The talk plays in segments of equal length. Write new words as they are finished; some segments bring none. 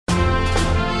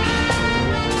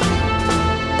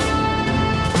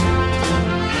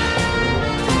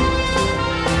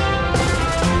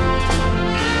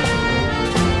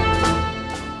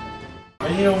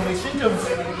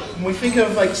we think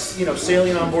of like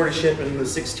sailing on board a ship in the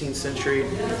 16th century,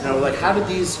 like how did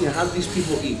these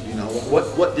people eat?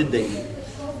 What did they eat?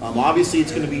 Obviously,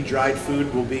 it's going to be dried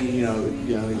food. Will be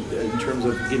in terms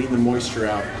of getting the moisture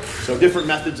out. So different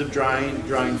methods of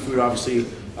drying food. Obviously,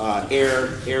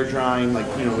 air drying, like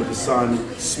with the sun,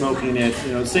 smoking it.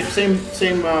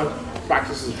 Same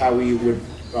practices of how we would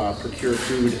procure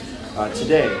food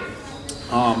today.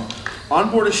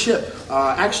 On board a ship,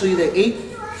 actually they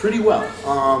ate pretty well.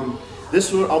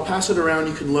 I'll pass it around.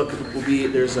 You can look.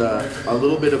 There's a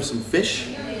little bit of some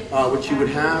fish, which you would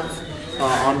have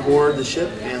on board the ship.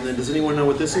 And then, does anyone know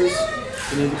what this is?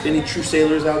 Any true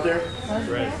sailors out there?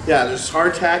 Bread. Yeah, there's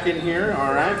hardtack in here.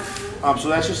 All right. So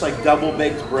that's just like double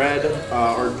baked bread,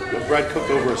 or bread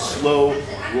cooked over a slow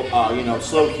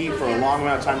heat for a long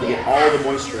amount of time to get all the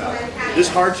moisture out. This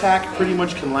hardtack pretty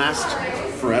much can last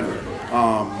forever.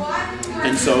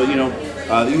 And so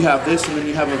you have this, and then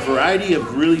you have a variety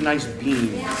of really nice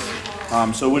beans.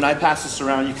 So when I pass this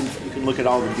around, you can look at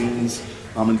all the beans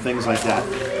and things like that.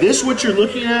 This, what you're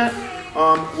looking at,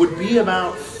 would be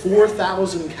about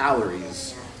 4,000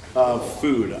 calories of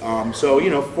food.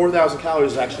 So 4,000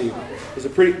 calories is a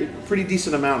pretty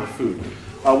decent amount of food.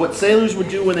 What sailors would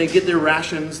do when they get their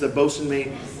rations, the bosun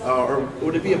mate, or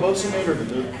would it be a bosun mate, or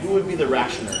who would be the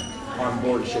rationer on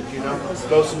board a ship? Do you know?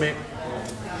 Bosun mate.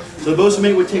 So the bosun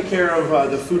mate would take care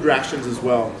of the food rations as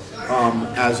well,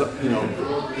 as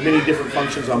many different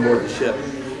functions on board the ship.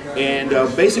 And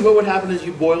basically, what would happen is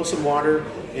you boil some water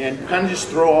and kind of just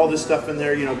throw all this stuff in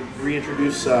there,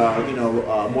 reintroduce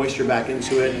moisture back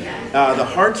into it. The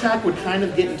hardtack would kind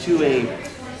of get into a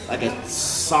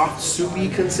soft soupy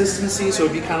consistency, so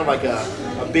it'd be kind of like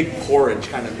a big porridge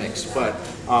kind of mix. But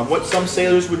what some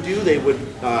sailors would do, they would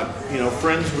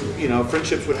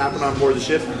friendships would happen on board the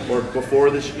ship, or before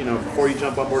you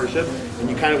jump on board a ship, and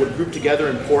you kind of would group together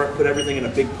and put everything in a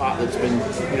big pot that's been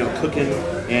cooking,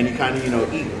 and you kind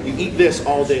of eat this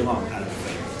all day long.